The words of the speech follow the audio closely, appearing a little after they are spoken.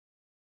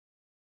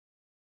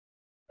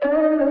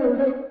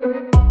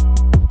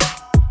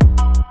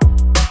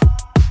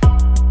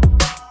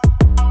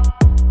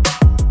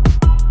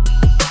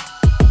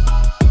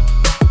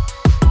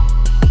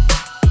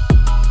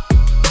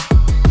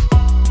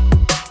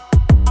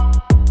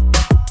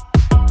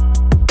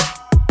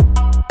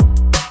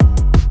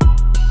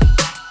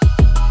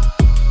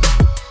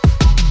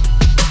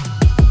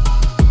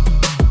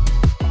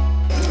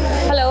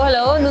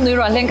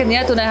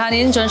Kanya tunay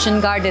hanin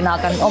Johnson Garden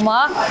akan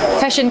oma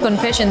fashion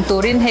confession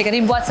turin he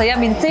kanin buat saya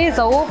min che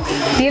zo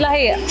tila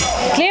he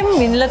claim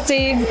min la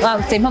che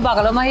tema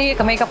bagalo ma hi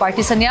kamay ka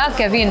partisan ya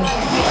Kevin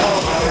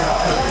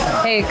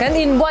hey kan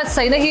in buat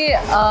saya na hi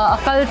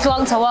akal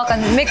tuang chawa kan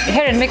make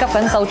hair and makeup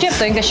kan sau chep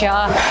to inga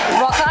sha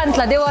roka an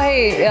tla dewa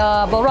he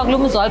borok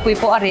lum zol pui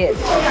po are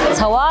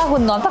chawa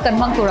hun non ta kan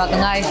mang tura ka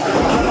ngai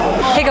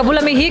he ka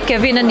bulami hi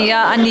Kevin ania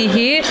ani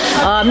hi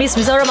Miss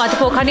Mizoram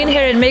atipo khanin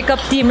hair and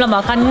makeup team lama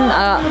khan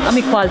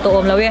ami kwal to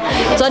om lawe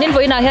chanin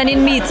voina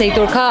hianin mi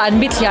cheitur kha an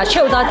bit thia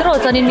cheu da tro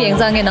chanin mi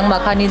engzang nge nang ma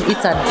khanin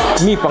ichan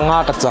mi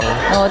panga ka chang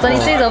chani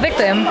chei zo vek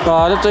to em ka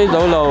chei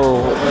zo lo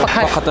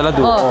pakhat la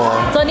du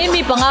chanin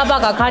mi panga ba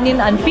ka khanin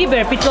an pi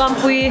ber pi twang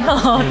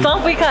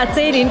pui kha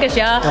chei rin ka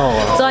sha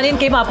chanin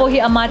ke ma po hi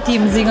ama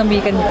team zinga mi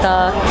kan ta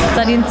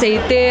chanin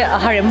cheite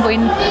harem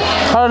voin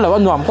har lo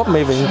anwam kop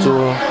mai veng chu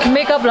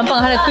makeup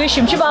lampang hala tui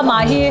shim shiba ma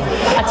hi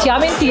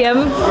athiamin tiem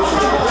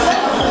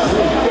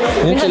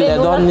นี่เป็นเล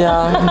ดอนเนี่ย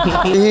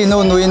ที่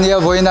นู่นนู่นเนี่ย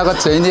วันนี้ก็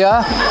เจอเนี่ย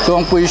ช่ว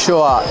งปุยชั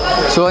ว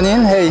ส่วนนี้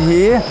เฮ้ย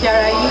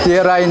ที่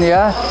ไรเนี่ย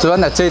ส่วน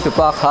นั้นเจอตุป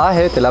าขาเ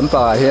ฮ้ยแต่ลำป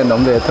างเฮ้ยน้อ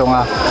งเดือดตรงอ่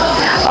ะ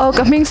ก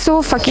ำลังสู้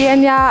ฟักยัน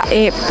เนี่ย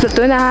ปลุก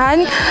ตัวนั้น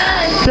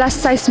plus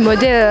size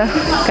model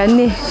กัน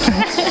นี่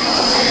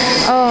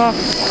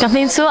กำ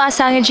ลังสู้อา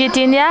สังจี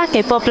ติเนี่ยเ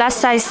ก็บ plus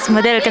size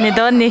model กันนี่โ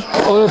ดนนี่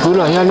ตัว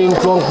นั้นยันนี่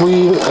ช่วงปุย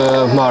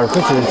มาร์เก็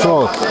ตโช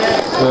ว์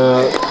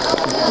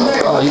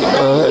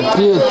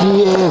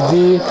TAFD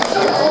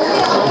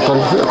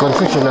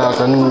confession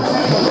kan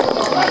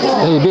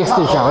hey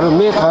backstage kan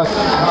make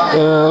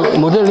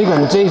model ni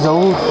kan chei zo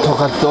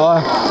thokat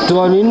to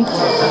nin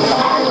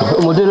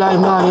model lai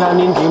ma ya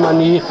nin ke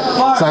mani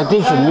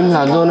citation min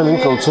han do na min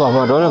ko chwa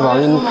ma do na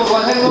bangin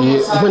I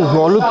man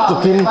holut to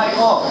kin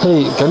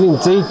hey kan in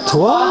chei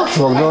thwa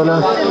thok do na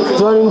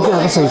chuanin ke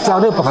ka sei cha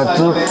de pakhat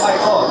chu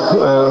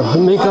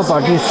makeup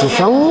artist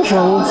sang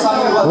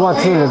wa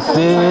thil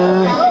te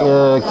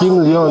King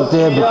Leon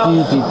te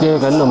Betty te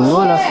kan nom no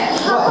la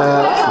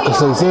ka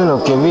sei se lo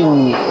Kevin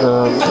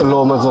lo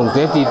ma zong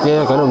te ti te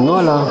kan nom no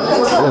la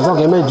so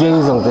ke mai jeng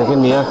zong te kan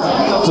nia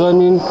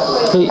chuanin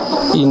hey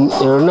in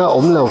erna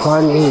om lo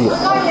khan hi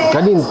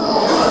kanin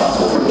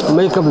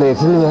makeup le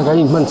thil le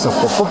kanin man sak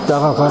pop ta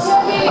ka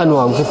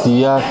anwam ka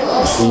tia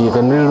I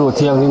kan ru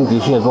thiang hin ti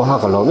hriat bo ha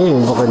ka lo me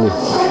bo kan ni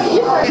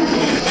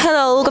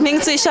Hello กำลัง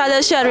จุยชาเด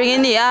ชริง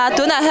นี่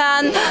ตัวนั้นฮั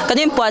นกัน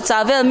ยิ่งปวดจ่า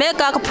เวลเม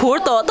กะกับพูด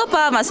ต่อ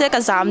ป้ามาเสกั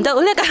น3เดือ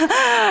นเลยกัน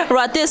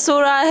รัติสุ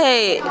ราเฮ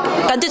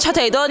กันที่ชัดเจ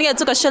นด้วยเนี่ย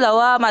จุกเชล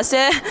ว่ามาเส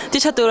ที่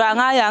ชัดตัว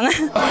ง่ายยัง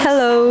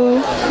Hello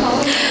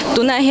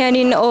ตัวนั้นฮัน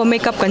นินโอเม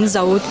กับกันเ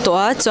จ้าตัว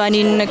ส่วน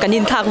นินกัน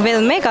ยิ่งทักเวล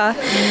เมกะ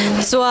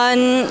ส่วน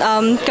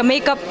กับเม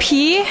กับ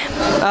พี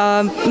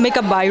เม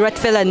กับไบรัต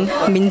เฟลัน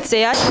มินเ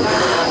ซีย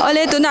อะไร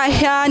ตัวนั้น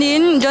ฮันนิ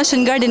นจอห์นสั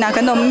นการ์ดินา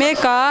กันนมเม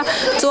กะ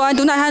ส่วน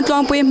ตัวนั้นฮันตัว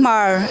ปุยมา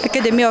ร์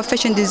Academy of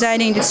Fashion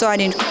Designing ส่วน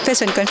นิน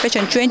Fashion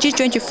Confession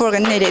 2024กั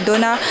นเนี่ยเดี๋ยว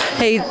นะ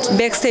ให้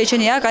backstage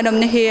เนี่ยกันนม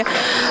เนี่ย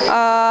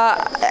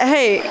ใ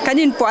ห้กัน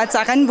ยินปวดจ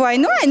ากกันบ่อย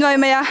น้อย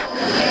ไหมอะ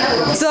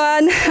ส่ว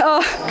น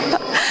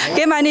เก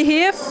มอันนี้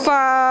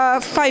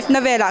5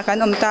 novela กัน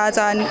นมตาจ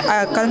าน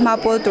กันมา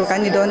พูดตัวกัน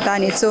นี่โดนตา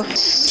นี่สู้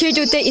ที่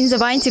จุดเตอินส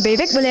บายที่เบย์เ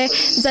บกบ่เลย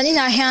จานี่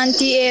นาฮัน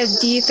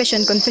TAFD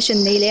Fashion Confession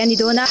นี่เลยนี่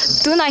โดนนะ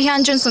ตัวนาฮัน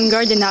Johnson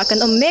Garden นะกัน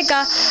เมก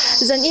ะ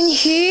จานิน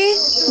ฮี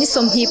นี่ส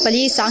มฮีป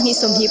ลีสังฮี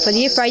สมฮีป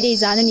ลี Friday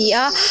จานนี่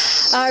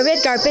red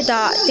carpet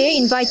เต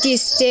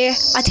invitees เต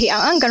อาทิ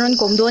อังกันรอน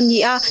กลมโดน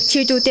นี่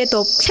ที่จุดเตต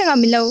บแข่งกัน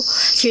มิลล์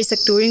ที่สัก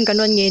ตัวริงกัน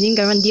รอนเงิน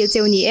กันรอนเดียวเ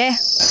จ้านี่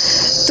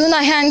ตัวนา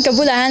ฮันกับ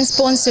บุลาฮัน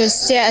sponsors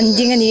เตอัน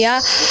ดิ้งนี่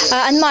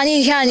อันมานี่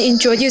ฮัน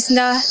introduce น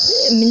ะ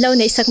มิลล์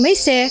ในสักไม่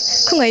เสีย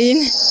คงไงยิน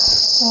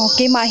โอเค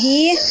มาฮี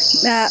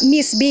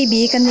Miss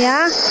Baby กันเนี่ย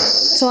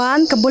ส่วน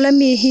กับบุลา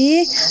มีฮี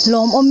ล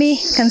มอมี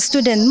กัน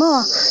student มั้ง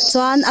ส่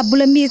วนอับบุ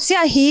ลามีเจ้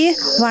าฮี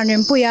วันเร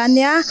มปุยานเ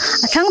นี่ย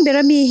ทั้งเบร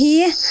ามีฮี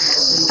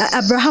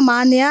อับราฮัม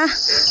เนี่ย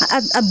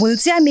อับบุล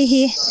เจ้ามี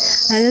ฮี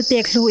เปี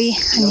ยกลุย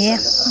อันนี้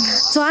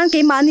ส่วนเก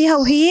มานี่เขา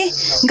ฮี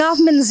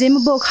Government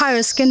Zimbabwe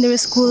Higher Secondary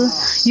School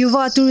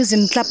Yuva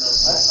Tourism Club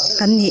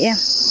กันนี่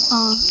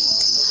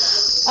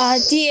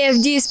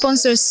TAFD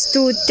sponsors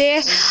to te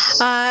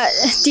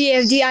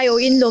TAFD IO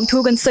in lom thu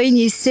kan soi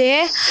ni se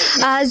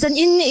zan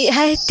in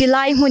hai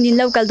tilai hun in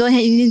local don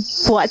hai in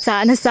puwa cha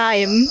na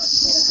saim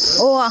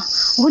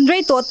hun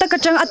rei to ta ka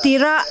chang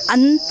atira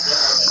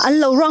an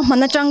lo rang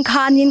man chang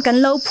khanin kan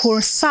lo phur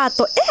sa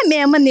to me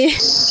mani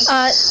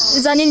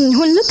zanin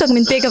hun lu tak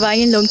min pe ka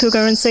wangin lom thu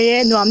kan se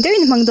nuam de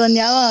in mang don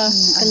ya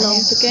kan lom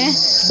tu ke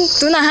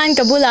tuna han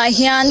kabula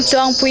hian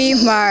chuang pui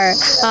mar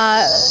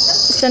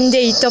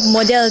Sunday top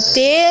model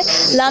te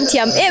lam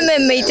thiam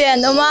mai te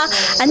an oma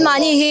an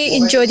mani hi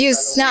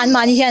introduce na an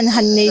mani hi an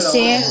han nei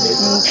se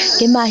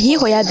ke ma hi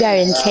hoya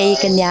biaren thei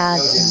kanya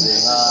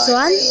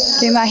chuan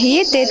ke ma hi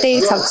te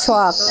chak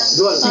chhuak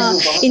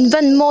in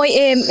van moi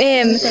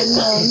em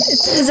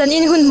zan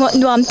in hun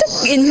nuam tak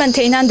in man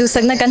theinan du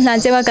sakna kan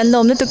hlan chewa kan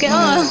lom na tu ke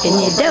ke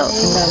ni deu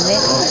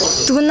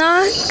tuna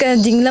ka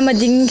dinglama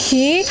ding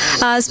hi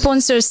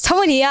sponsors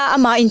thawnia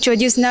ama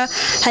introduce na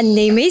han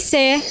nei mai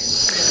se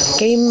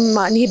ke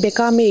ma ni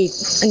beka me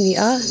ani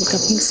a ka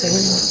ping se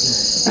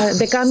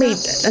beka me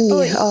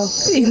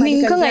ani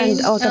ming ko ngai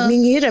ka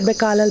ming hi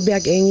Rebecca lal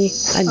biak engi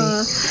ani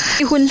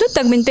I hun lu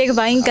tak min pe ka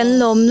vain kan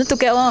lom na tu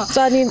ke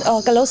chanin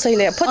ka lo sei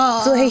le phot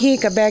chu hi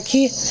ka back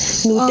hi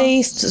nu te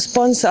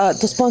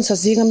sponsor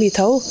zinga mi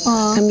tho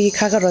kami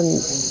kha ka ron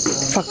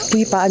fak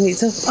pui pa ani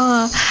chu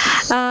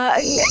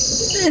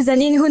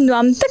zanin hun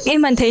nuam tak e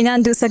man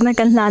theinan du sakna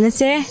kan hlan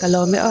che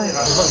kalo me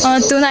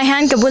tuna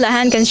han ka bula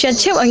han kan shat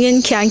cheu angin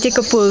khyang te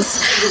couples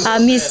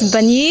Miss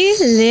Bani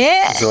le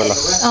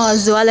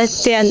Zola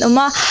ten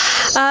uma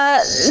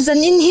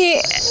zanin hi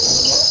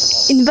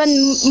in van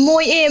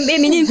moi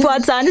em in pua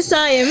chan sa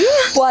em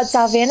pua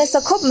cha ve na sa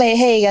khop me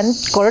he gan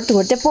kor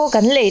tur te po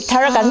kan le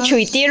thar kan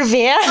chui tir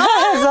ve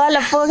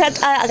Zola po khat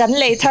kan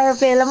le thar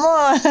pe la mo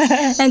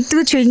an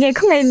tu chui nge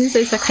khong em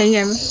sai sa khai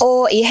em o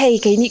I hei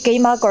ke ni ke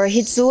ma kor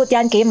hit chu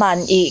tian ke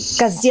man I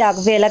ka ziak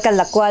ve la ka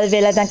lakwal ve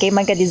la dan ke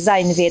man ka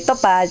design ve to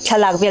pa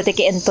chalak ve te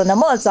ke en to na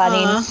mo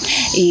chanin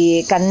I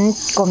kan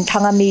kom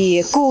thanga mi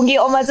ku ngi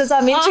oma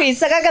cha min chui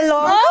sa ka kan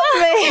long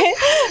me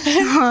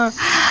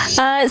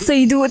so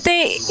I du te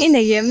in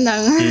em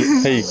nang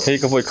hei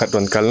ka voi khat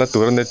don kal na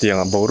tur na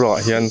tiang bo ro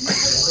hian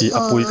I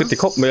apui ka ti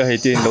khop me hei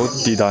ti lo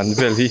ti dan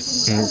vel hi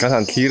kan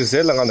han thir se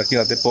langa na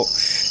kina te po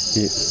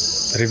I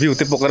review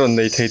te po ka ron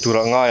nei thei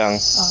tura nga yang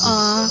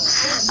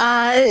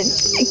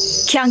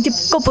khyang ti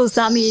couple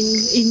sam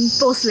in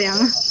post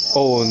liang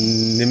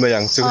ni ma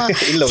yang chu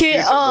in lo ti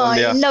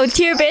lo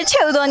thir be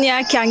cheu don ya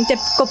khyang te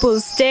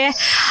couples te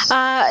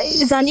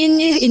zan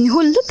in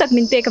hul lu tak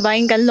min pe ka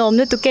vain kan lom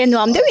nu tu ke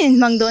nuam de in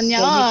mang don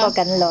ya ni po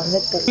kan lom na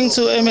tu min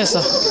chu ms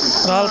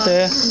ral te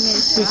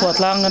ti khot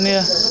lang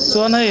ania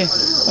chuan hei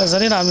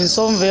zanin amin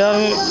som ve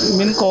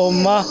min kom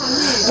ma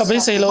ka be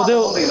sei lo de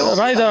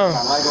rider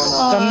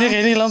kan ni ke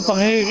ni lam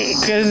pang hi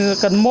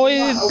kan moi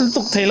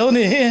tuk thei lo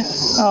ni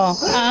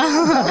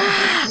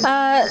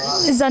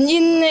zan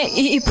in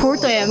I phur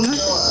to em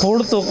phur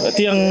tuk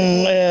tiang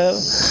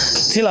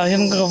thila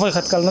hin ka voi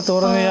khat kal na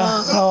tur ania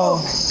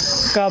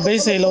ka be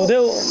sei lo de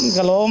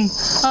galom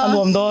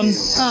anwam don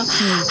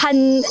han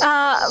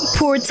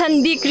phur chan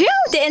big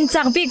riau te en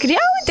chak big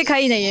riau te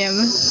khai na em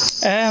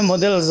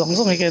model zong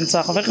zong ken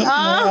chak vek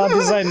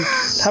design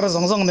thar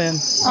zong zong nen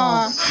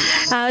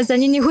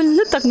zan in hun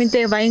lu tak min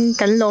te vain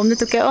kan lom na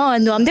tu ke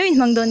nuam de in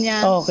mang don ya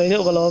ke de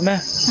galom me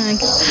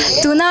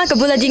tuna ka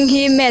bula ding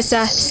hi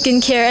mesa skin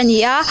care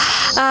ania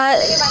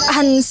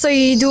han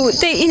soi du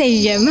te in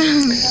em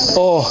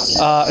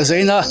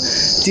zaina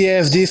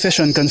TAFD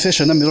FASHION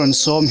CONFESSION na miron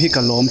som hi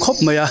kalom khop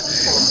maya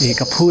I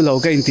ka phu lo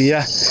ka intia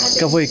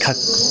ka voi khat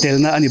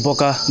telna ani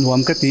boka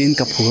nuam ka tin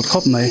ka phu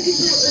khop mai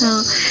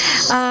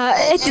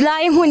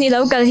etlai huni lo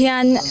kal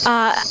hian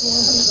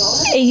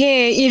ege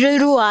irul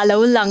ruwa lo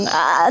lang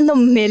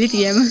nom meli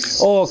tiam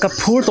ka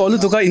phur to lu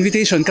ka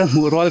invitation kan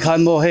mu rol khan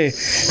mo he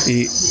I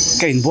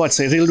kain buat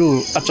se rilru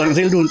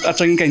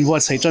atang kain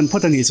buat se chan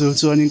photani chu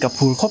chuanin ka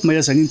phur khop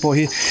maya sanin po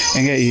hi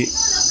enge I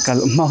kal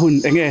mahun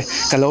enge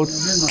kalo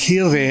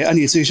khir ve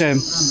ani chu shem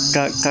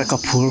ka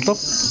phur top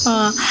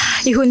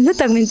I hun lu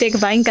tak min te ka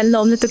vain kan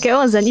lom tu ke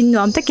zan in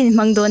nuam takin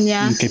mang don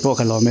ya ke po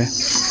ka lome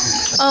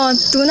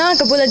tuna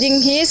ka bula ding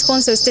hi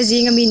sponsors te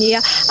jinga minia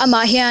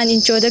ama hian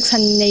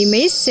introduction nei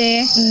mai se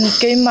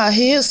ke ma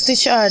hi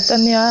stitch art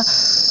ania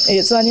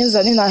chuanin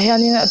zanin a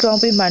hianin atwang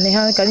pi man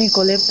hian kan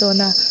collab to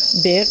na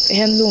bag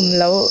handloom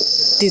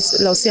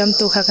lo siam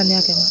tu kha kanya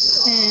kan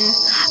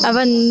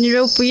avan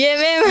ro puye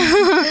mem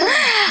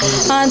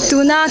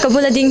tuna ka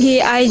bula ding hi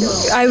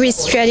iris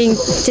threading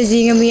te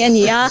jinga mi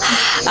ania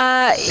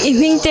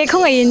iming te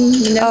khong in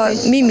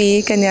mimi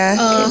kanya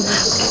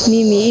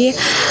mimi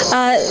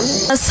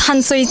han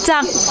soi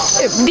chak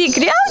big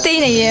riau te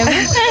nei em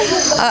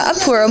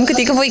phuram ka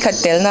ti ka voi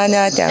khatel na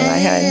na tang a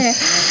hian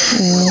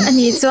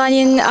ani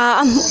chuanin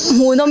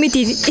mu no mi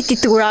ti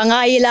tura nga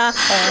ila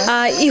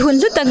I hun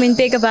lu tak min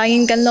pe ka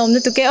bangin kan lom nu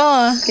tu ke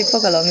ke po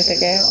ka lom te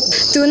ke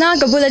tuna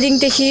ka bula ding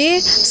te hi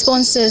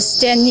sponsors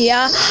ten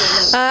ya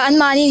an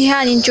mani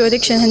hian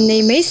introduction han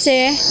nei mai se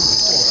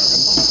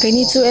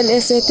kani chu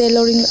LSA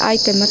tailoring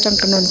item atang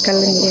kanon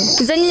kalani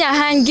zania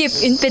han gift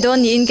in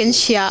pedoni in kan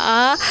shia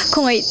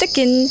khongai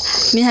takin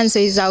min han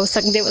soi zau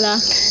sak deula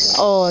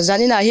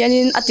zanina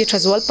hianin ati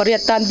thazwal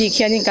pariatan bi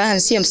khianin kan han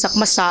siam sak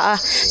ma sa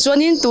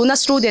chuanin tuna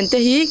student te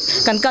hi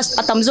kan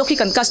atam zoki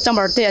kan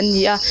customer te an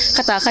nia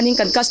khata khanin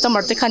kan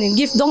customer te khanin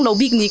gift dong lo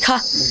big ni kha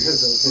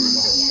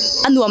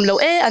anuam lo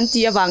anti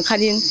awang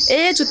khanin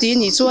chuti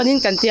ni chuanin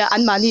kan tia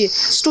an mani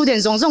student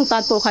zong zong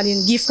tan po khanin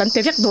gift kan pe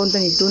vek don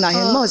tani tuna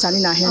hian mo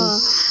zanina hian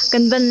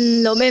kan ban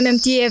lom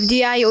TAFD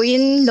o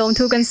in lom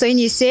thu kan soi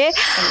ni se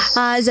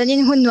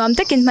zanin hun nuam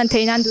takin man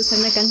theinan du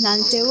sang na kan hlan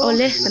teu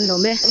ole kan lo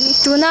me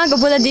tuna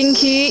gabula ding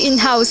hi in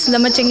house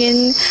lama chengin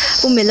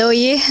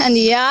umeloi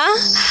ania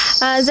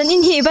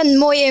zanin hi ban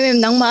moi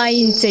nang ma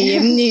in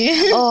chem ni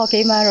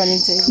okay ma ron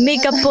in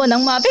makeup po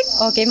nang ma bek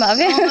okay ma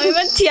ve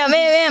ban thiam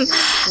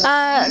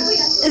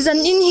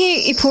zanin hi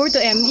ipur to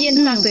yen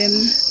tak to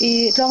I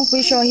long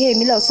pi show hi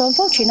mi lo som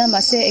fo china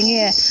ma se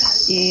enge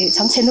I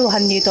chang chenu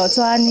han ni to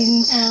chuan in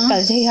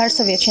kal thei har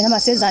sa ve china ma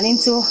se zanin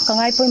chu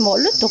kangai poi mo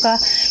lut to ka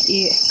I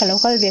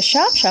kalokal ve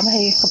shap sham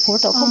hei kapur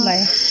to khum mai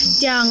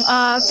tiang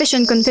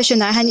fashion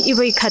confession han I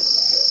voi khat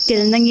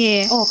tel na nge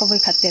ka voi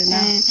khat tel na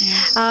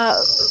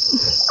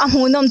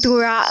amunom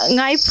tura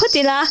ngai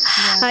phutila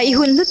I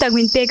hun lu tak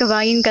min pe ka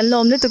wangin kan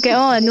lom lu to ke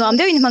nuam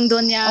de in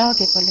mangdon ya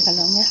okay pole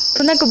kalom ya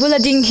tuna kabula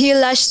ding hi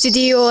la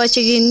studio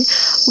chegin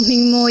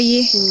uming moi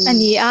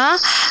ani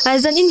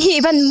zan in hi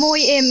ban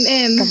moi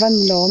kavan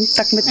lom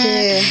tak mete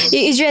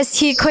I dress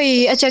hi khoi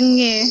achang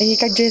nge I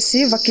ka dress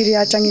hi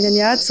vakiria changi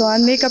nia chuan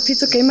makeup hi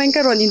chu ke main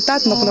ka ron in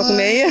tat nok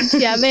me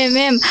ya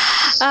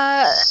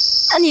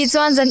ani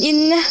chuan zan in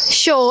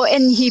show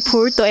en hi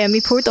phur to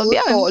phur to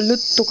bia to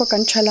lut tu ka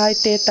kan chalai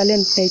te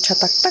talent nei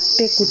chatak tak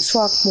te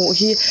kuchwak mu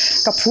hi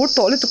ka phur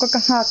to lut tu ka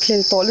nga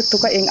khlel to lut tu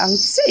ka eng ang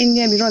che in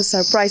nge mi ron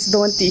surprise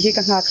don ti hi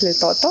ka nga khlel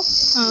to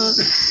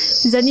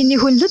zan in ni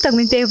hun lu tak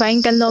min pe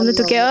wain kan lom lu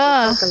tu ke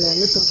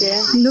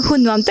nu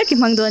hun wam tak ki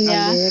mangdon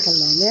ya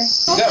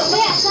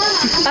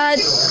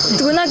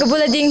tuna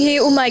kabula ding hi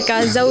umai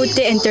ka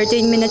zaute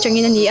entertainment na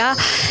changin ani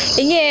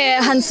inge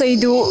hansoi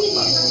du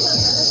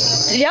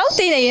riau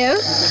te na ye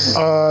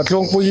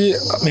tlong pui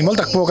mimol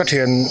tak po ka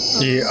thian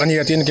I ani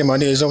atin ke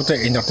mani zote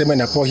inak te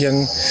mena po hian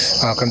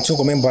kan chu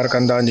ko member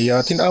kan da ni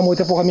tin amoi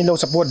te po kami lo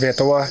support ve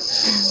towa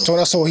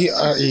chona so hi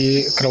I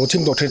crowd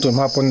team do thretun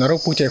ma pon ro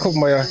pu te khop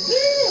maya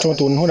chon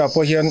tun huna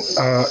po hian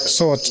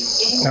so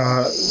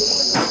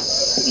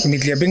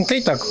midlia bing te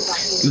tak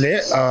le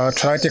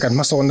try te kan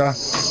ma sona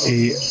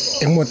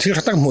engmo thil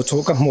tak mu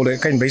chu ka mu le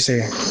kain bai se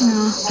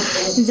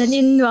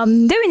zanin nuam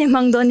dewin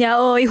mangdon ya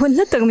I hun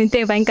lu tak min pe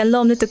wain kan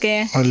lom lu tu ke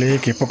ale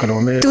ke po kalom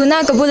me tuna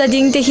kabula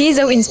ding te hi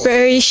zo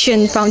inspiration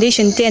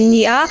foundation ten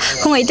ni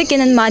khongai te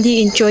kenan ma di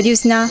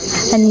introduce na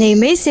an nei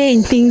mai se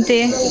in ping te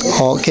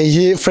okay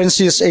hi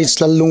Francis H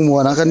lalung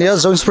mo na kania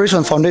zo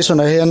inspiration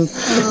foundation a hen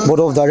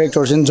board of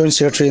directors in joint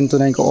secretary in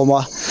tunai ko oma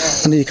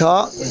ani kha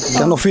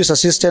kan office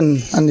assistant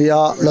ani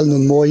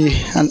lalnun moi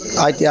an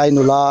ITI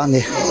nula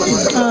ni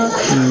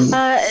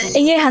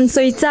enge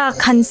hansoi cha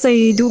khansoi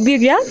du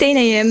bigya te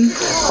na yem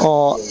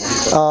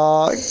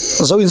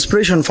zo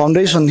inspiration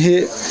foundation hi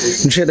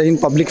jeda in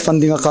public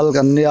funding akal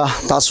kan nia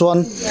ta suan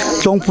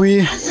tlongpui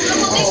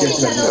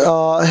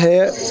he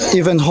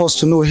event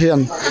host nu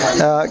hian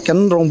kan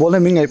rong bol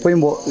mi ngai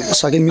poimo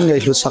sakin mi ngai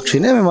hlut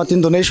sakhin em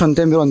matin donation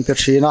te mi ron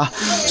perchina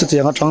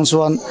chutianga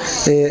tangchuan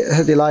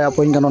hetilaya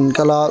point kanon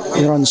kala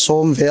iron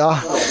som ve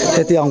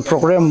hetiang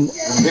program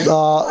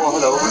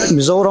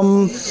Mizoram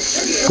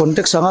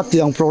context anga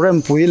tiang program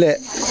puile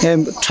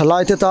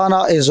thalai te ta na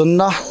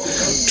ezonna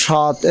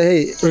chat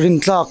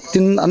rintlak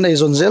tin an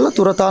ezon zel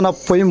turata na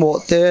poimo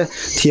te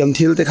thiam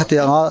thil te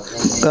khatianga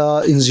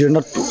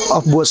injirna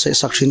abu se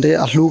sakshin te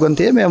ahlu kan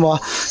te mema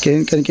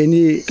ken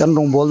ni kan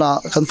rong bolna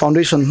kan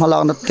foundation mala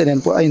na tenen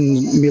po ain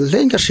mil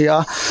len ka sia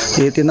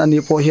tin ani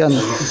po hian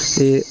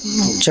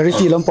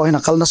charity lam po hina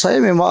kalna sai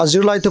mema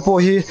azir lai te po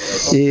hi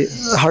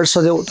har sa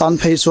deu tan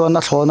phei chuan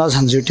na thlona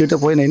zanjir ti te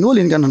po nei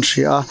nolin kan han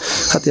sia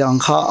khatiang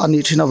kha ani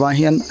thina ba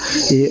hian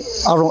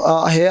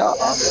he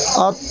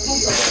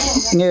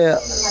nge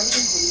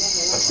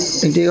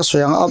intiga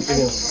soyang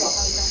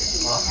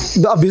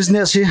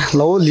business hi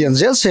lo lian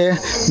zel se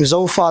mizo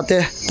fa te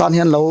tan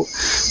hian lo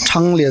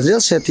thang lian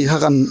zel se ti kha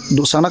kan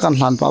du sang na kan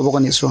hlan pa bo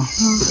kan isu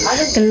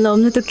kan lom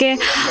nu to ke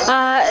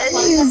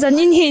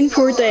zanin hin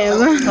phur to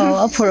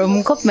phurum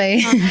khop mai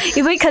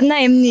I voi khatna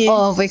em ni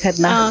voi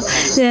khatna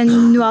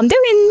nuam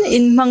dewin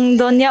in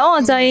mangdon ya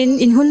jain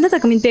in hun na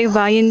tak min pe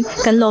wain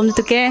kan lom nu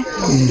to ke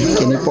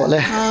kini po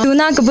le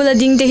tuna kabula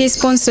ding te hi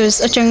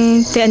sponsors achang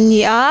te ani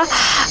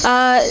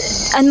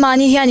an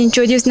mani hian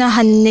introduce na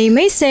han nei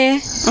mai se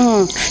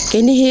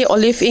keni hi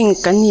olive ink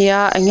kan hia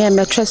ange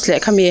mattress le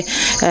khami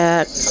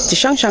ti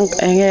sang sang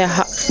ange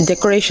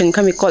decoration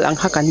khami kol ang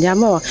ha kan ya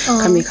mo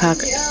khami kha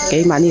ke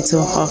mani chu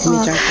of mi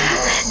chang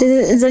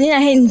zanina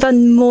hin ban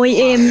moi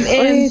em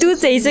tu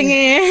chei chang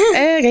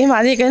ke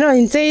mani ke no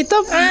in chei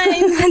top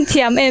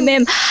thiam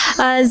em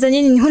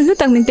zanin hun lu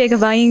tak min pe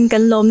ka wain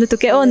kan lom lu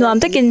tu ke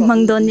nuam takin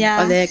mangdon ya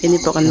ole keni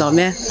po kan lom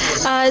me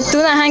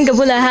tuna han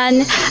kabula han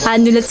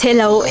nula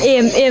chelo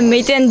em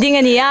mai ten ding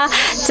ani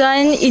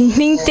chuan in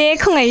ming te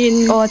khongai in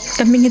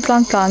kaming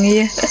hitlang kangi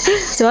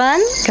chuan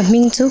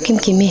kaming chu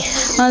kimkimi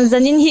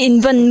zanin hi in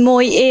ban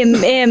moi em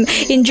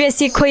in dress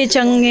hi khoi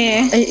chang nge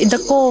the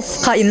cof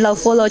kha in love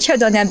follow cheu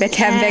don ya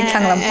beckham veng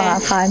thang lampang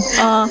khan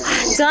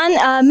chuan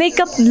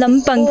makeup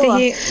lampang te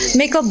hi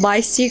makeup by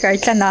sticker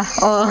tlana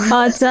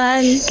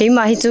chuan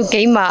keima hi chu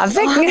keima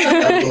vek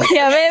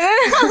ya me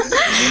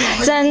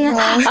chuan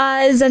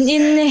zan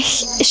in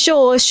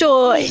show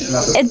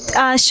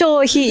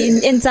hi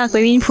in chak pe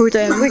min phur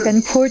to we kan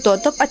phur to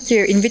top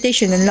atir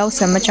invitation an lo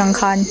sam chang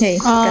khan he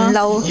kan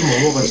lo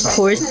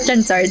phur chan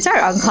char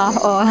ang kha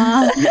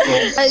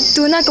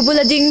tuna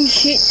kabula ding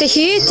te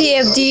hi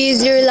TFD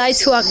zero light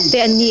huak te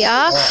ania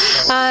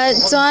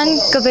chuan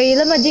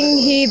kaveila ma ding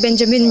hi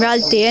Benjamin Ral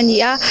te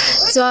ania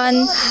chuan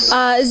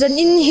zan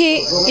in hi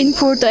in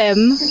phur to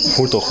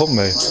phur to khop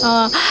mai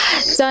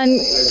chuan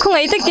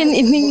khungai takin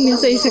in ming min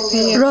sei sak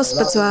Rose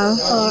Patwa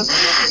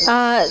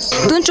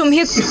tun chum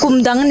hi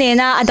kumdang ne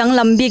na adang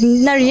lambik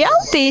na riau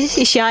te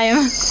ishaim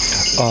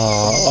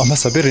ama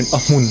saberin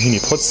amun hini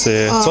phot se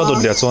chuan dot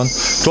lia chuan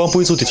tuang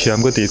pui chu ti thiam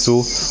ga ti chu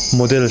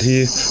model hi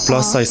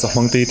plus size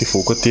amang te ti fu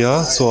ko tia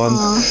chuan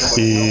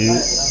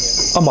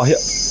ama hi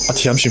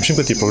athiam shim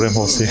ka ti program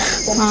ho se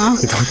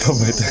ti thong to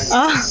mai te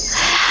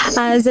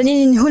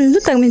zanin hul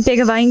lutang min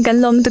pega wain kan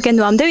lom tu ken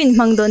wam deuin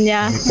mangdon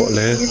ya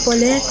pole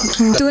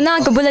tuna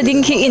kabula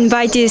ding hi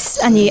invite is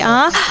ani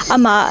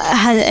ama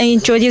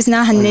introduce na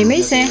han mai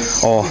se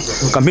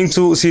coming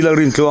to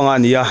silarin tluanga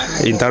nia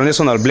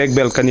international black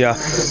belt kania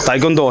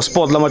taekwondo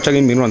sport lama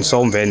changin minron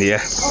som ve ni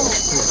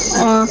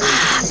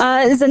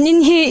zanin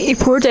hi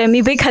ipur to mi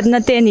be khatna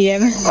te ni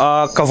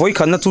ka voi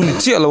khanna chu ni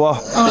chi alwa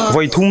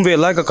voi thum ve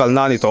lai ka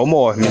kalna ni to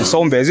mo min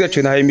som ve zia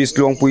china hai mis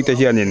luang pui te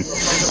hianin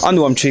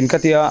anuam chin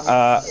katia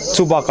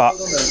chubaka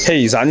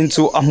hei zanin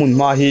chu amun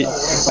ma hi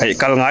ai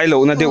kal ngai lo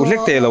na de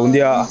ulek te lo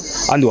ndia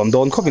anuam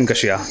don khopin ka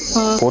sia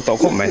po to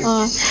khop mai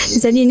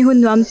zanin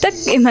hunwam tak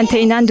iman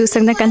theinan du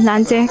sangna kan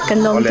lan che kan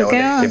lom tu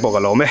ka ke bo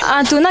ga lo me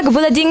tuna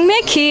kabula ding me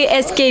khi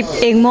escape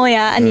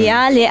engmoya ania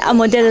le a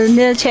model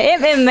nil che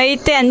mai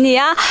te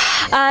ania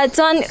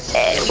chuan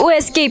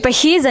escape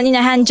hi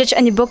zanina han judge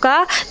ani boka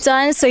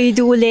chuan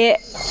soidu le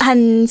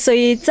han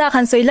soi cha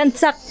han soi lan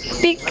chak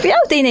pik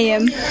riau te nei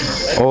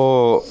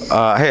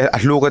he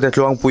ahlu ka de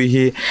tluang pui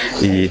hi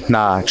I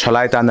na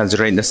chalai ta na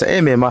zrein na se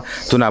emema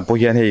tuna po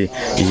hian hei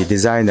I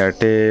designer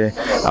te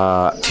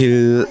thil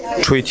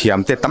thui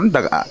thiam te tam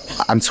dak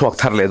an chuak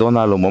thar le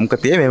dona lomom ka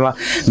te emema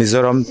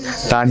Mizoram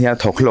tan hian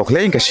thoklok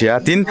lein ka sia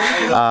tin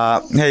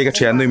hei ka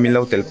thian noi min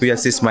lo tel pui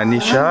sis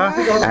Manisha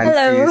and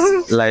she's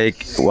like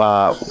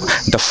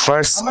the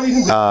first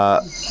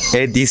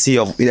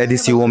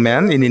ADC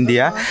woman in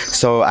India,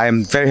 so I'm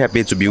very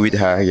happy to be with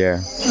her here.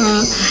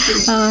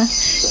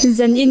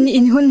 Zan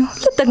in hun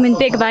tak min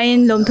pek bain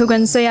lom thu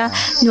kan soya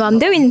nuam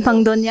deu in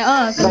pangdon ya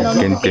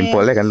ken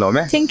pole kan lom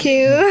thank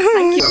you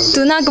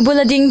tuna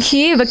kabula ding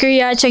hi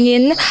bakriya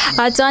changin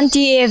chuan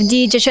TFD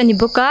jashani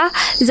buka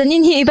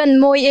zanin hi iban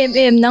moi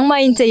nang ma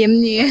in chayem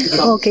ni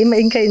okay ma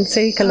in ka in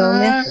chei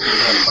kalome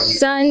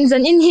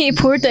zan in hi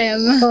phur to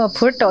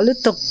phur to lu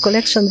tok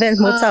collection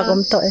ven mo cha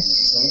gom to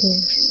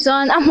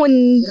chuan amun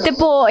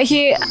tepo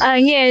hi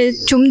nge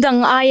chumdang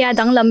aya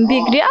dang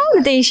lambik riau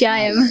te sha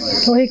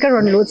oi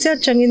karon lu cha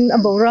changin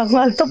abora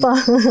ngal to pa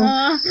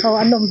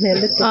anom hel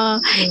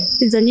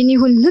zanini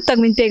hun lu tak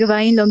min pek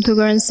wain lom thu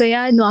garan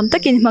soya nuam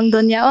takin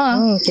mangdon ya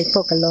ke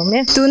po kalome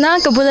tuna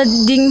kabula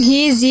ding hi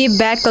zi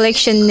bag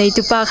collection nei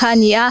tu pa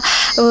khania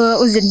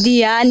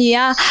uzdia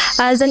ania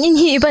zanin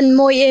hi iban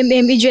moi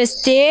address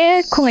te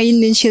khungai in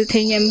min shil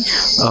thengem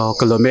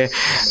kalome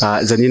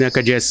zanina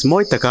ka dress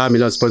moi taka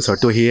milon sponsor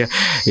to hi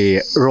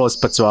Rose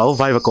Patwa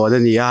vai ko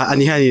ania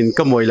ani hanin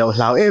ka moi lo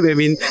hlau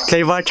min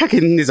flavor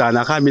thakin ni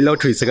jana kha milo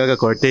thui saka ka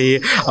korte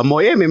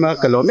moi ma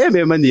kalome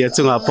man ni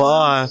chunga pa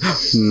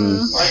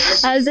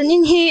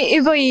zanin hi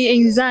iboi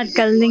engzat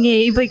kalninge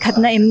iboi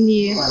khatna emni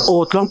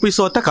tlong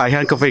piso ta ka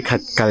hian ka vai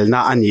khat kalna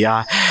ania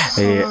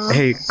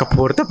he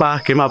kapur ta ba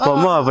ke ma pa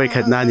mo vai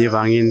khatna ni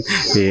wangin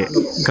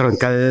karon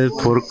kal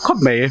phur khop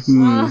mai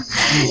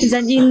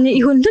zanin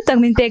hun lu tak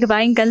min pek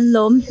bain kan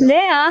lom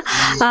le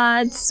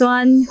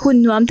chuan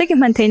hun nuam tak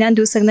man theina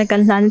du sakna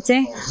kan hlan che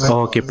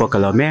okay po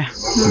kalome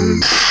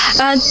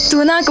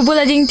tuna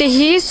kabula ding te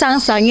hi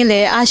sang le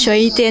a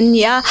shoi ten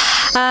nia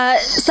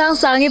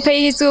sang pe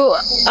hi chu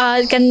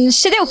kan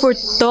shedeu fur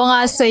tonga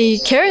sei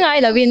ker ngai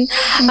lawin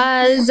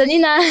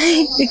zanina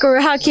ikor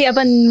ha ki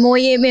aban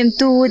moi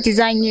tu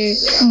designer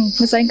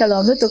musain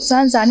kalom lu tuk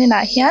san zanina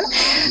hian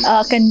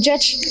kan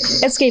judge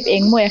escape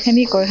eng moi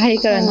khami kor hai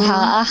karan ha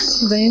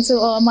zanin chu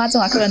ma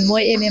chunga karan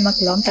moi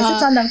kalom ta se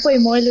chan dang poi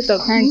moi lu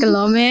tuk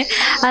kalome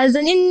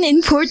zanin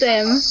in fur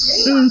tem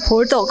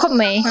phur to khop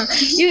mai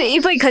i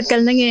voi khat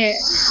kal na nge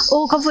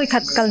khop voi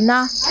khat kal na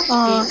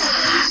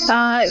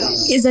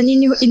zanin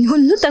in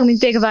hun lu tak min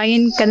pek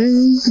wangin kan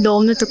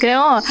dom na to ke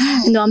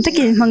nom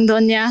takin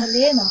mangdon ya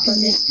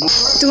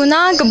tuna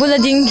kabula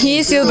ding hi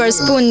silver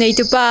spoon nei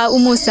tu pa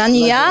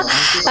umusania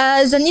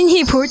zanin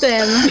hi phur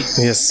tem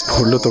yes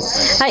phur lu tuk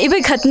i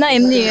voi khat na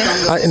emni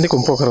indi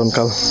kumpo karon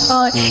kal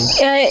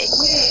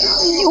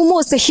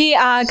umus hi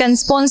kan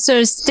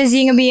sponsors te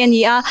jing bi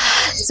ania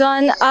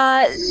chuan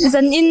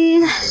zanin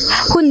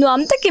hun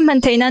nuam takin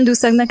man theina du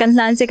sakna kan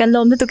hlan se kan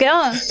lom tu ke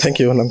thank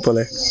you nang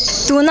pole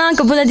tuna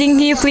kabula ding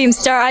hi film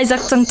star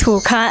Isaac chang thu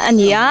kha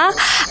ania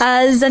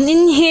zan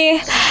in hi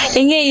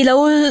enge ilo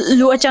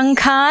lu chang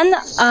khan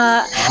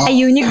a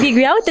unique big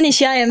real tani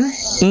siam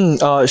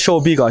show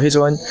big hi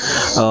chuan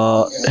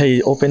hey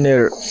open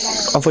air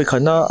avoi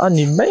khana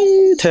ani mai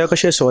the ka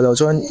she so lo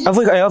chuan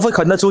avoi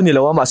khana chu ni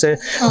lo ma se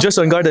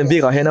just on garden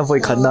big a hena avoi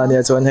khana ne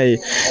chuan hey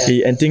hi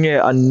ending e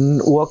an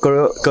work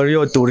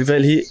career to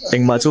reveal hi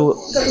engma chu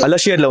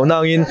ala share lo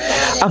na in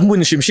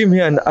amun shim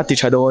hian ati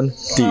chadon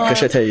ti ka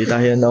she thei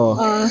ta hian no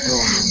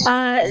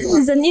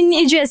zan in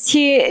address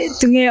hi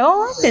tunge o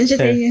pen she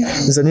thei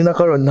zan in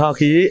karon ha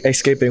hi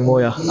escaping mo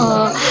ya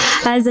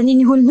zan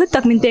in hun hu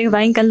tak min te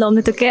vain kan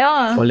lom tu ke o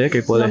ole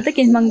ke pole te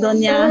kin mang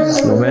don ya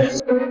no me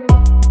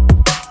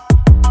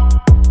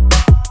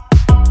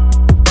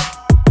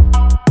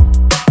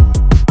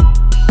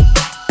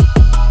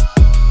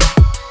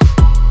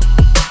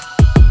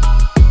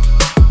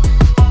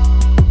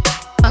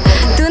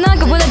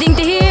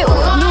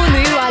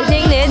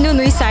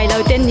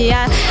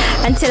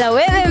until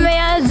we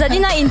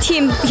zadina in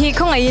team hi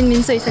khong ai in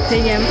min soi sak thei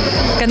game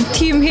kan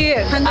team hi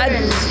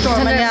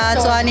mania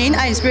chuanin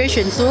a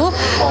inspiration chu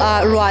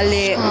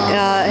ruale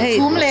hey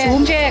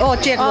zoom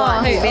check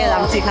ruale hey be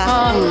lam chi kha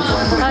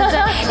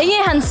enge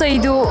han soi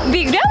du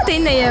big real te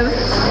nei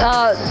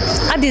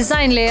a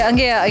design le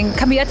ange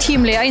khami a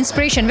team le a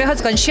inspiration ve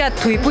has kan shia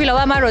thui pui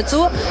lawa ma ro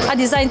chu a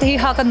design te hi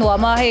ha kan nuwa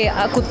ma he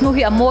kutnu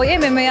hi amoi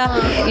em ya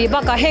I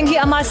ba ka heng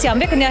hi ama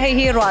siam ve kan he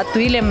hi ro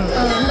tuilem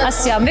a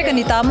siam ve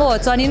kan ni ta mo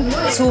chuanin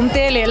zoom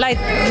te le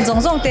light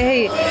zong te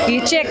hei I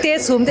check te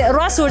chum te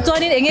ro sur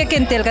chuanin enge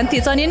ken tel kan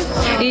ti chuanin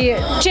I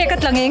check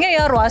at lang enge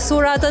ya ro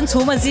sura tan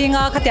chum a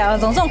zinga khatia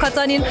zong kha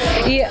chuanin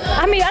I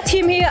ami a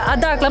team hi a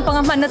dark lampang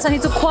man na chani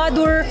chu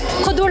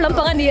khodur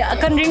lampang ani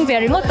kan ring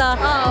very ngota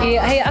I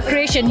hei a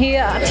creation hi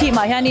a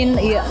team a hianin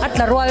I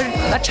atla rol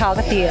a tha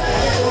ka ti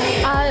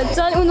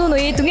chuan unu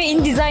noi tunge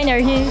in designer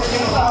hi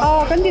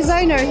kan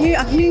designer hi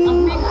akling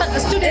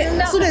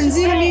student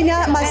zi mi na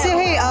ma se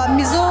hei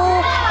mizo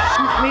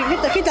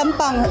mi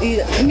tampang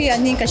mi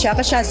anin ka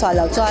sha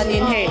swala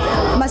chuanin he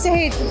ma se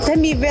he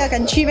themi ve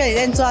kan chi ve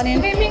len chuanin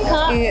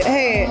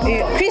he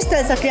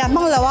crystal sakya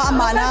manglawa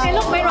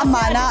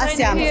amana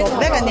asyam so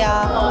ve kan ya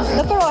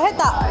la pro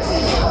heta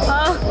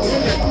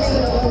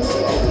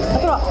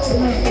pro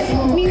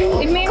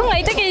mi kung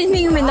ai ta ke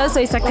mi min na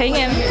soi sak thai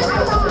ngem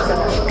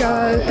ka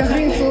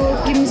ring fu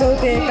kim zo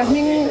te ka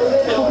ning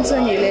pum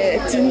chani le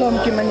chinlom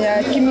kimania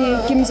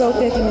kim zo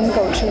te min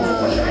ko chin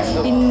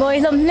in moi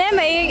lom le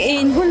mai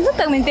in hun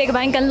tak min te ka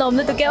ban kan lom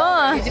tu ke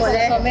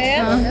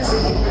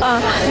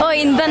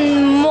in ban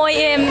moi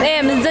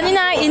em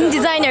zanina in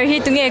designer hi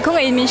tunge kung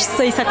ai mi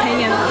soi sak thai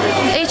ngem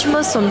h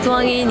mo som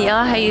tuang I ni a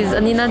hai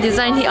zanina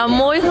design hi a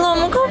moi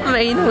lom ko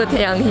mai nu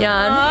thang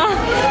hian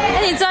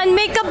ani chuan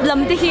makeup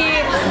lam te hi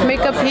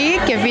makeup hi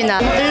Kevina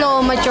lo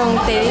ma chong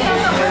te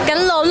kan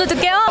lom lu tu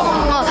ke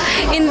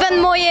in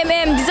ban moi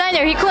em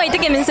designer hi kung ai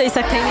ta ke min soi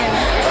sak thai ngem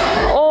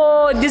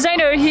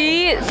designer hi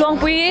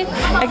tuangpui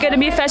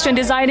academy fashion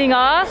designing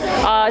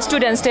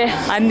students te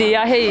ani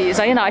ya hey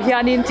zaina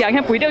hianin tiang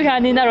he puideu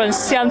hianin aron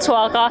siam chua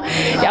ka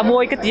ya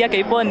moi ka tia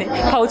ke pon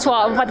phau chua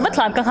wat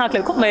lam ka hak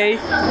le khop mai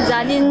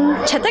zanin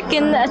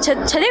chatakin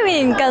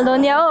chadewin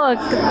kaldonia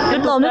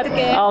lom lu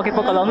ke okay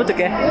po kalom lu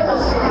ke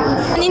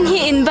nin hi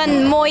in ban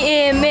moi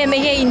em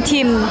he in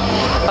team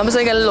am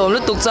sai kan lom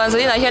lu tuk chan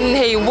zaina hian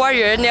hey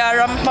warrior ne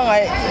ram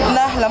pangai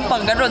na lam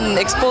pang ka ron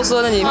expose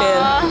na ni men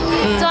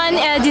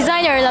chuan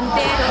designer lam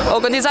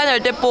kan designer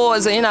te po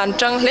zaina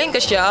chang hleng ka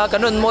sha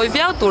kan ron moi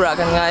viau tura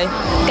kan ngai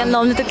kan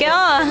lom lu ke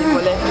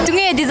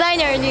tunge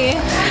designer ni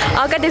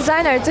ka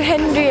designer to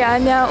Henry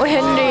anya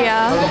Henry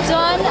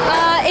chuan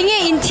enge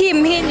in team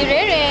hi ni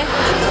re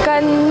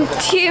kan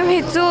team hi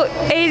chu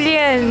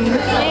alien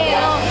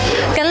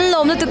kan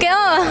lom lu ke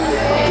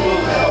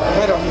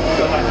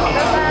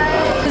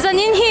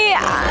zanin hi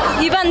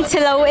iban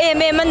chelo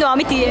em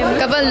nuam ti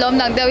ka ban lom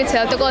nang dewi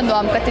chel to ko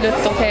nuam ka ti lu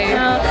to he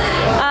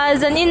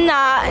zanin na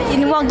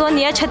in wang don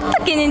nia chat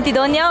takin in ti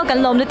don nia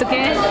kan lom lu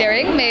ke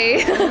Derek me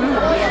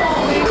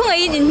khung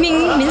ai in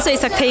min soi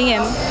sak thei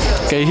ngem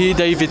ke hi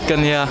David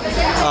kan ya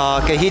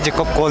ke hi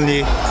Jacob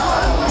Conley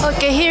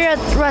okay here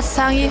rat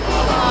sangi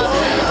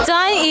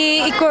chuan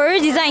I core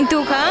design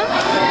tu kha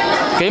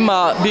ke ma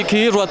bi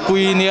khi rot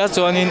pui nia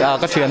chuanin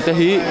ka thian te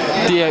hi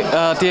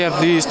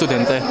TFD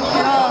student te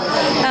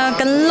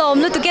kan lom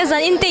lu tu ke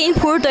zan in te in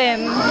phur to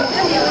em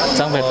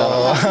chang beta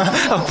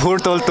phur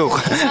tol tuk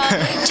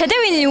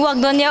chadewin in wak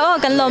don ya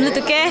kan lom lu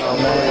tu ke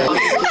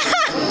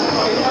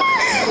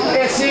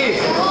Messi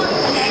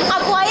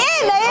apoy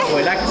le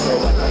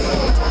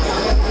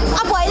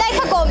apoy lai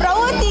kha kom rau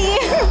ti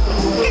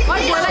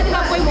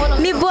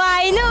mi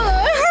boy no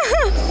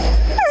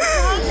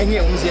anh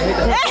hiểu gì hết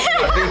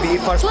baby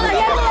first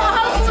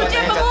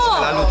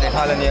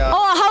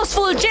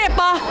houseful chep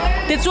pa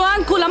te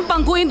chuan khulam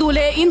pang ku in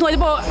dule in thoi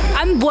bo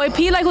an boy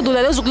phi lai khu dule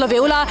zuk la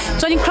veula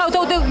chuan crowd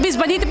te bis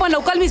bani te pon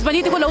local bis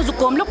bani te ko lo zuk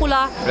kom lo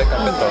kula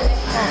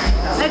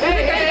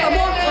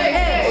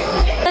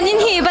John in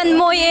hi ban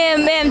moi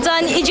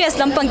John I dress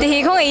lampang te hi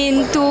khong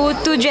in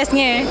tu dress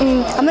nge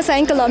ama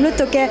sain kalom lu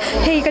to ke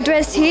hei ka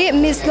dress hi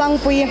Miss Lang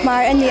Pui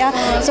mar ania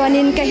John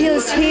in ka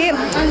heels hi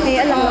hei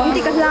alang lom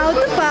ti ka lau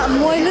tu pa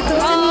moi lu to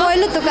sin moi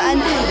lu to ka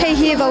an hei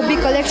hi va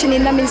big collection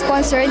in min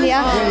sponsor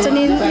ania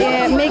John in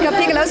makeup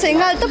ti ka lau sai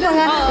ngal tu pa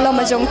nga lo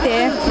ma jong te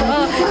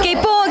ke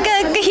po ka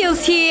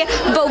heels hi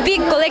va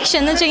big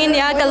collection na ching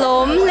nia ka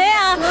lom le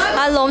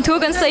a lom thu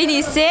kan sai ni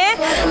se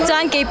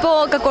John ke po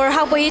ka kor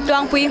ha pui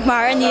tuang pui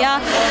mar ania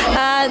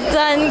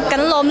John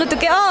kan lom lu to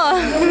ke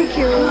thank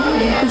you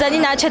John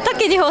in a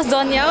chatak ke di host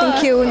don ya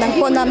thank you nang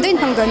po nam din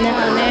hang gon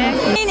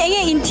ne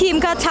in team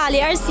ka thali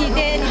RC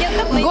de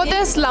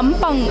goddess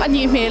lampang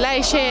ani me lai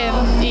she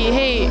I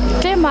hey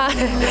tema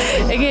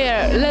ege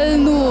lal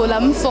nu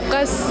lam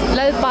focus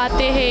lal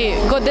pate hey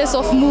goddess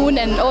of moon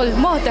and all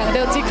mo tang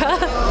del chika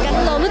kan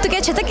lom tu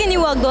ke chata ke ni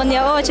wak don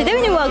ya chede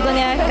ni wak don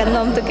ya kan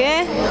lom tu ke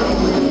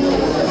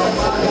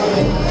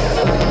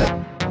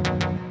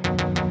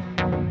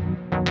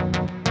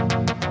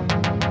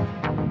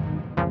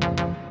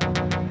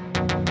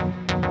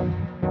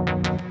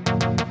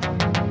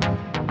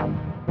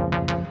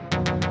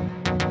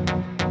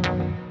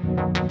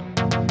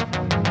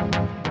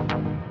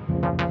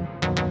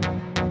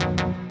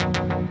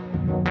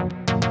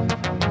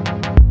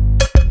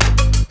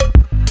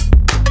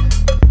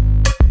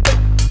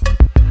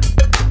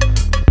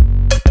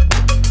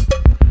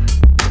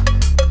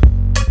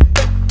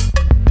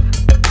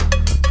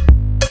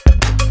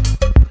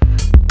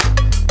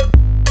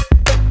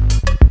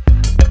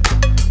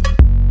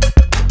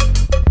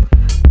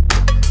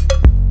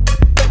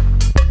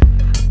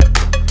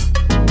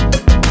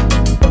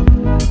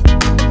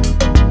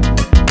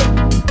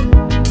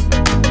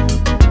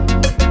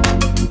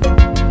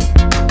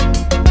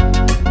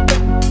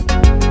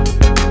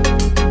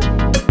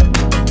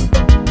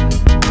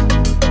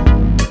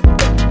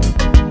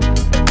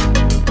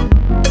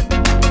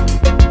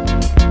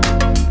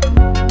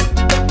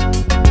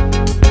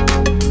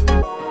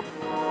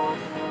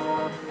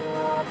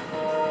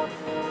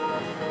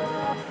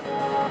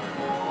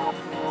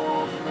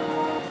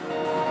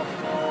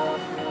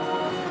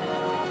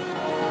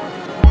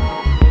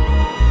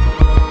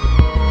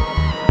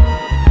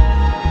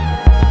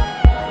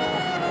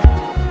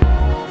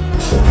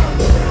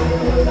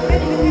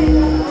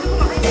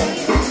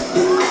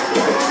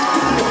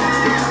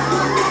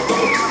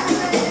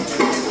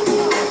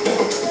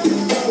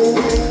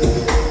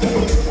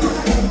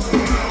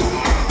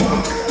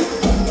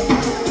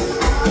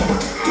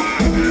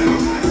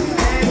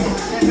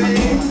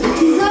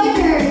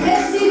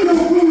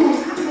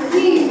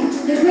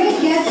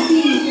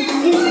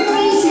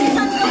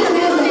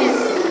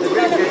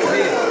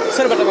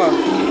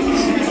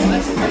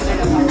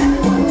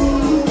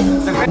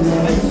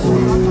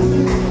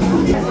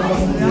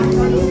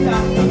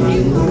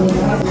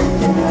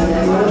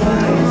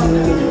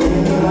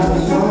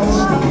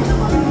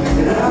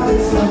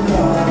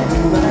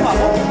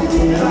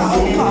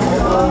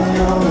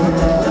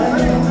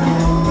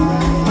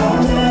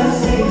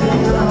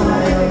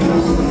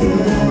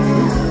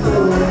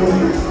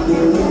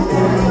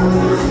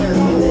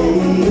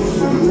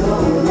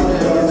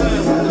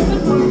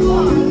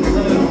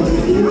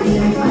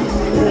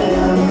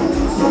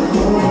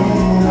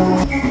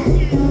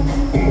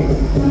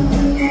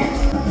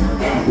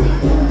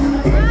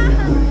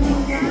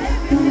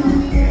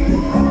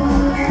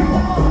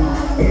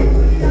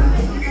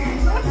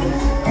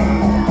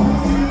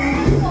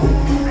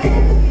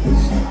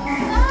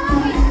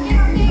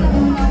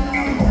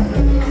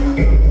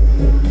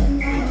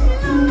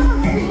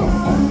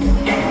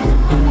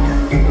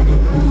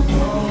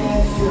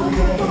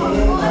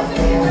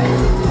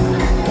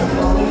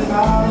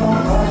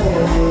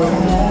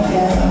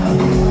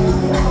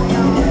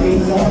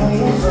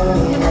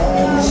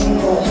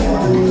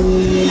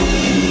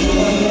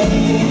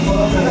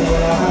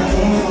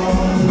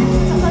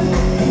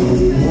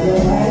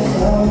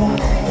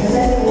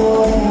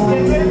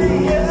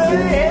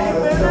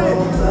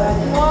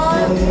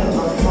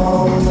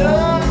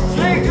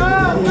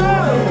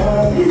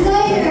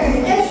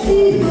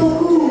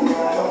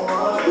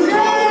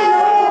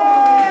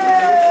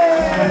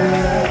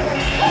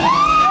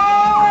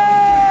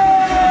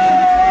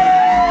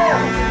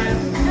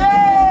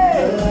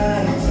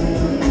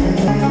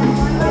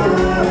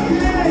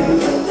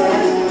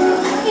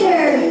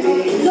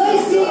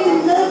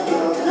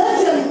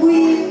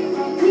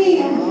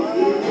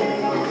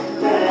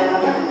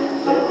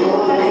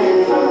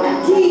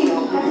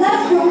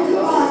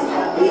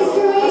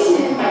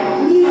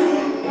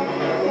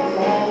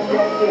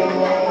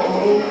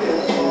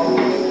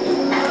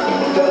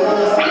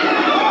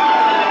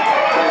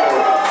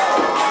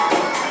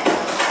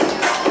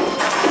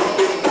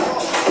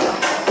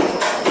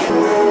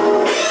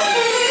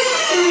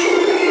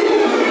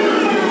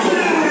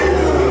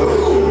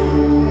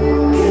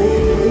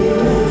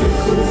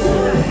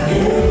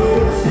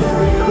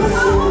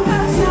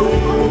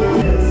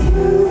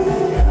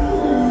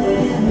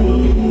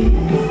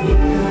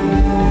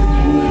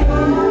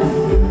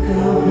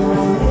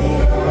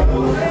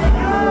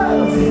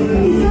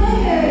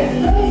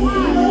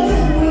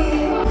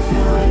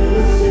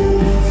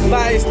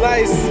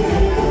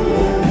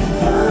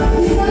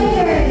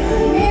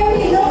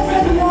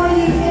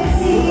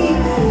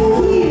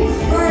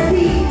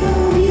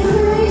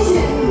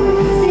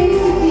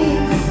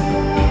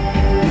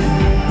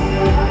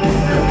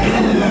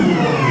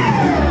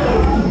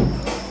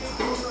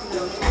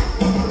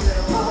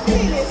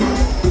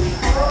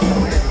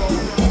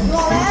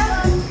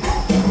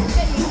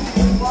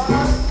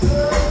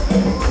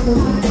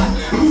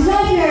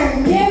Designer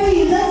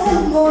Mary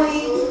Lesson-Boy,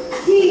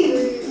 Team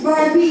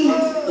Barbie,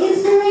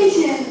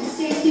 Inspiration,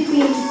 Safety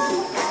Pins.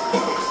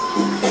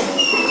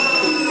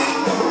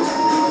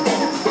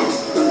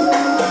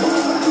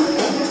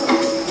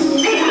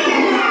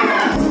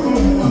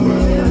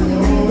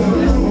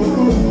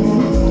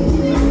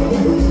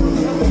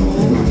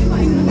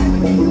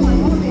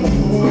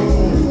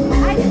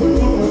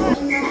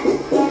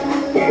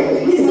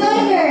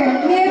 Designer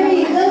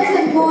Mary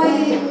Lesson-Boy.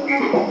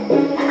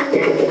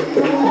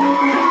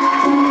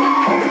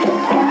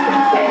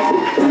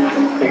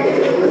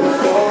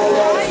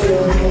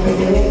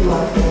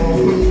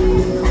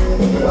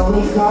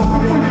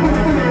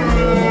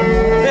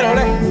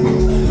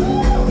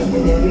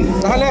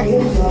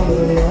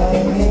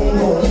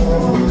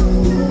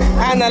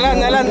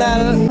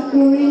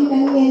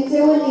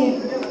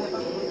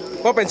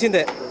 Có bên xin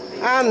đấy.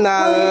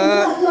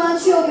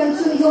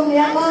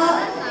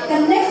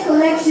 Next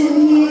collection,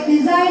 he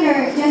designer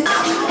just.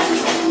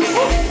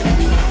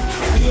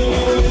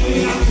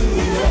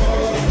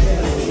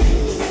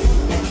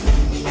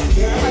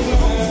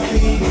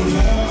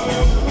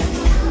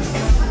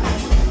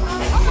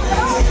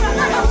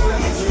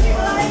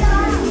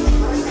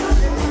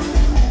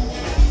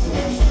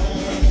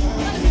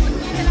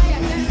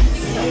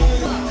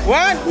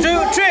 One, two,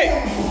 three.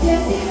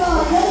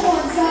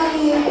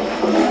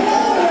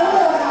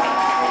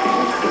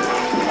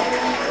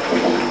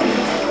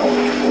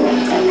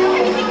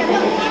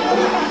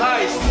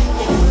 Nice.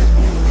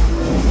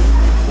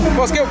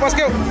 Pas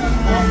kêu.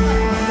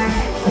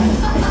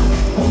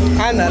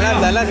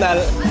 Andal.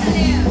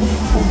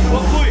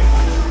 Vui.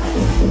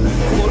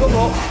 Lúc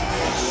đó.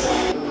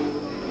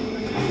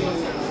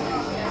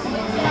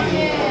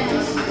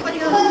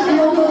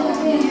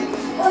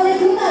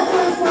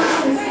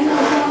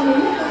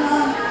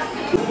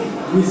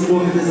 Miss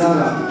Bông cái ra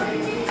là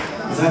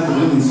ra từ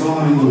lúc mình so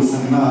mình đủ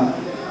sẵn là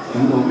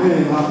mình đủ cái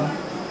mà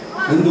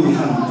mình đủ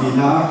hẳn thì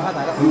là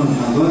mình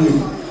hẳn luôn đi.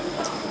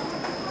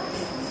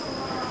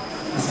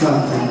 Start.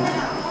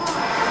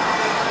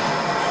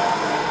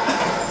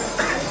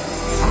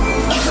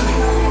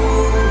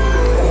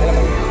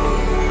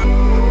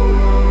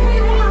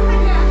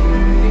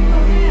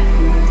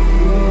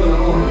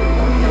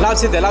 Làm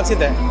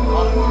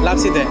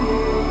xin thế.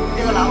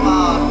 Cái là làm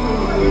mà.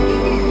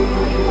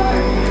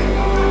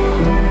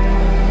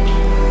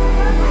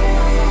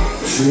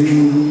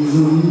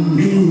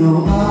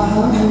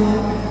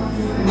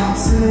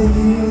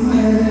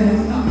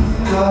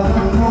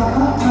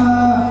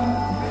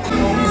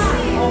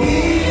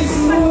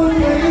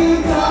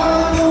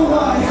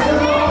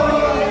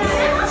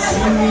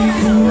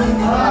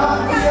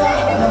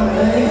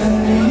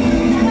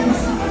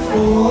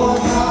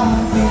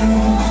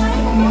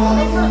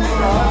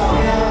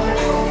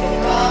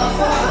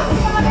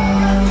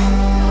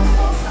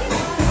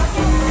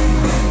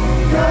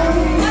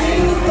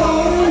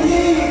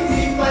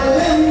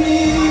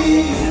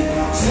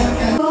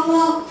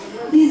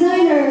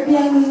 Designer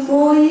yang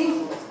boy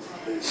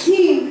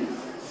team.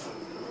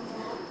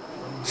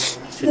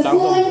 The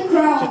fallen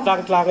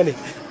crown. Lang cái này.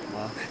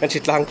 Anh chỉ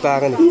lang cái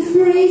này.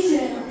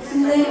 Inspiration.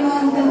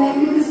 Suleiman the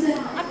Magnificent.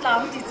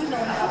 Atlam thì chứ nó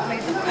mấy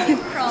cái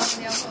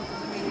crown nhau.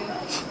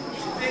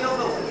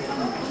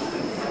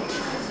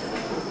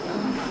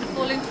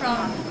 Fallen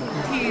crown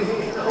team.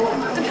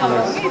 Cái thằng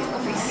đó biết có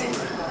phải gì.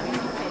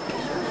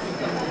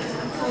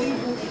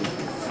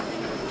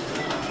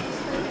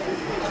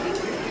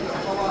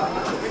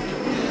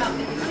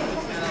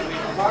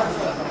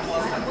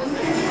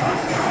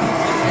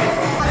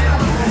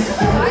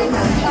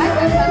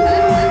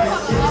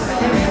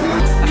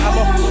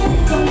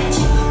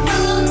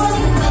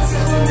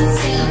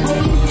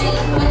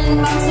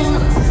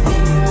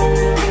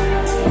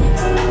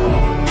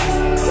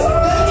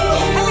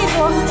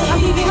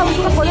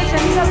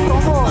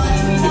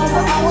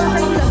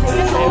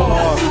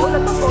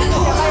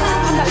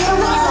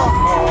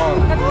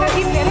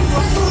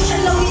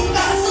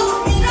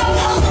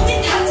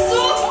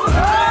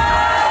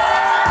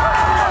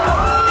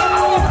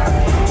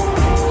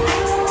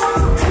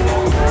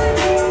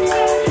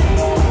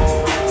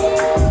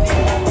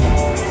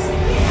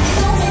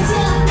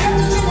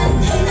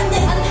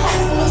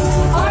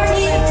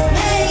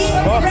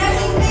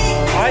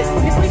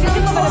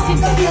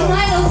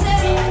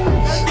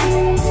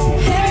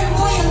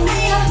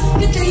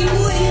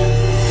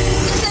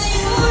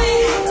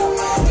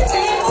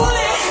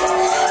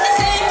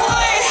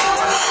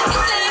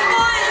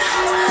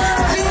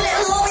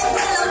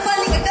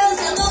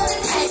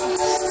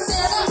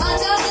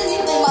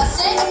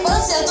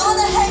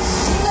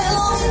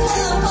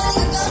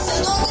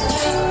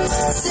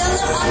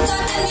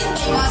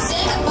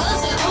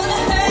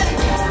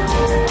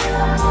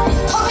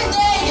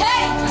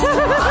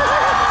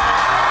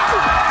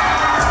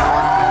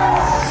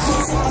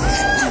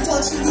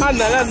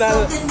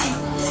 Andal.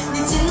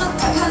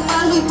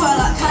 Finally,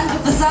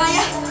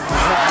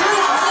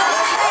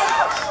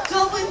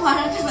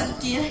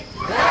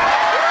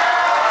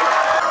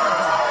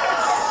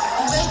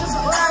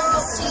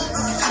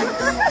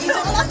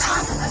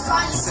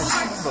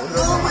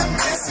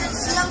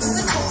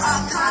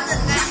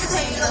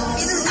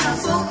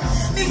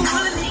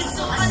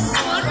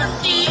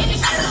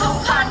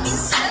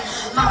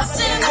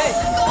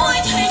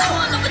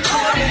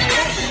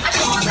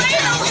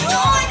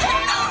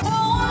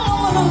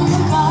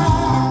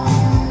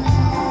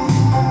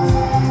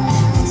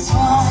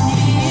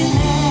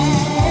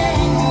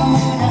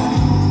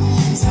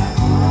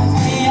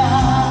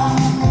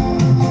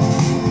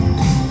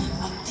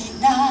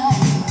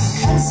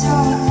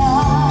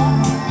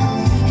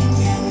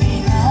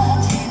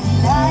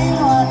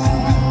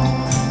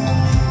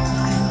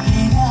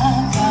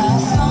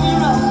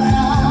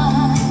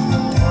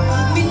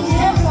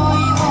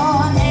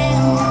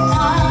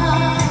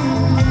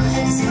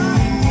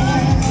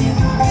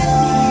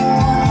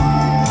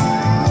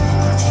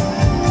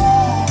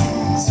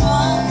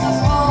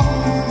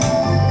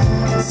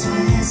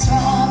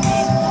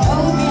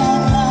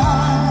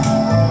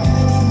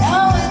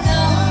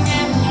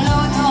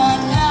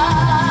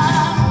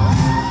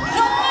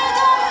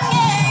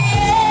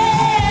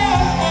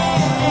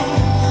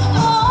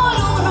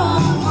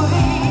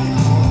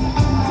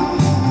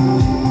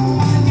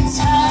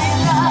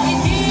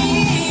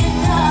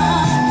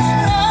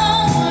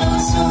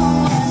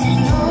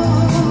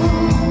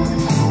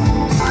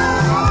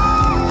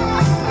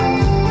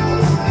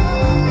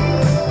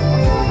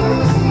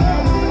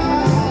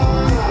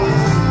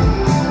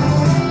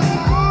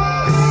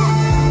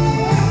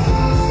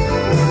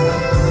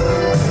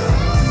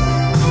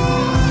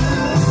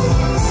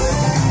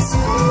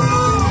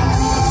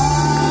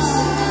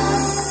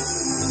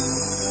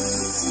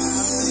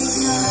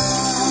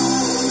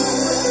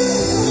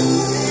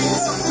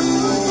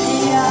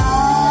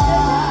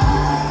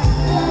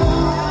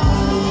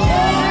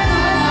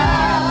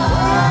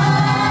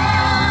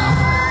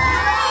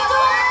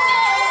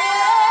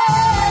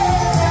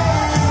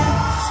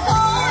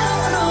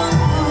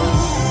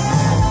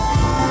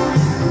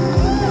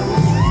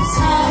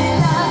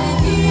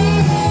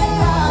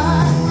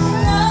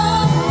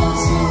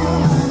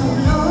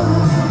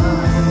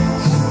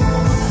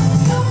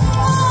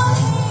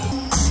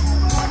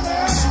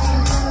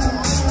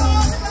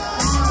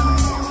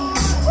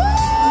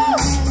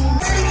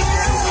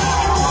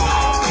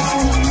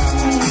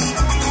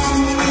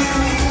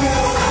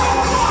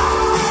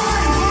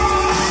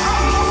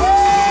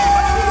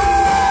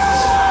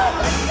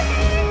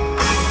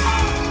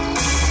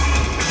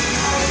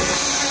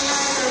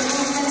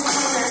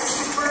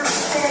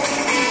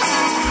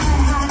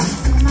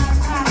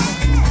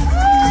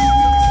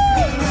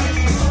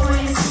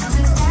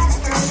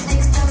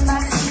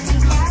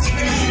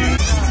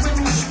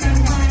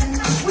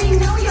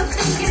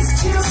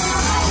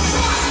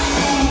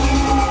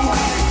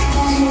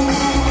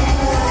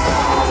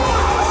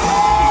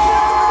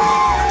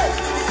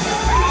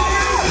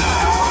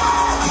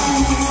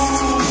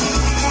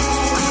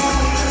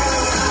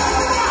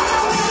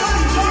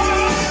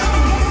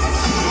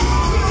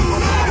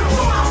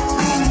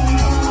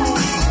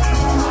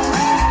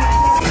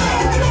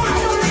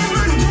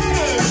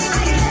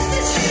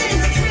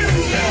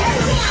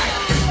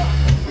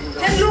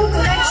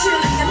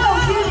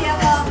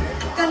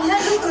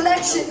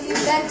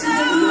 Back to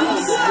the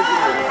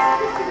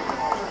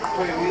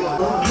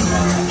roots.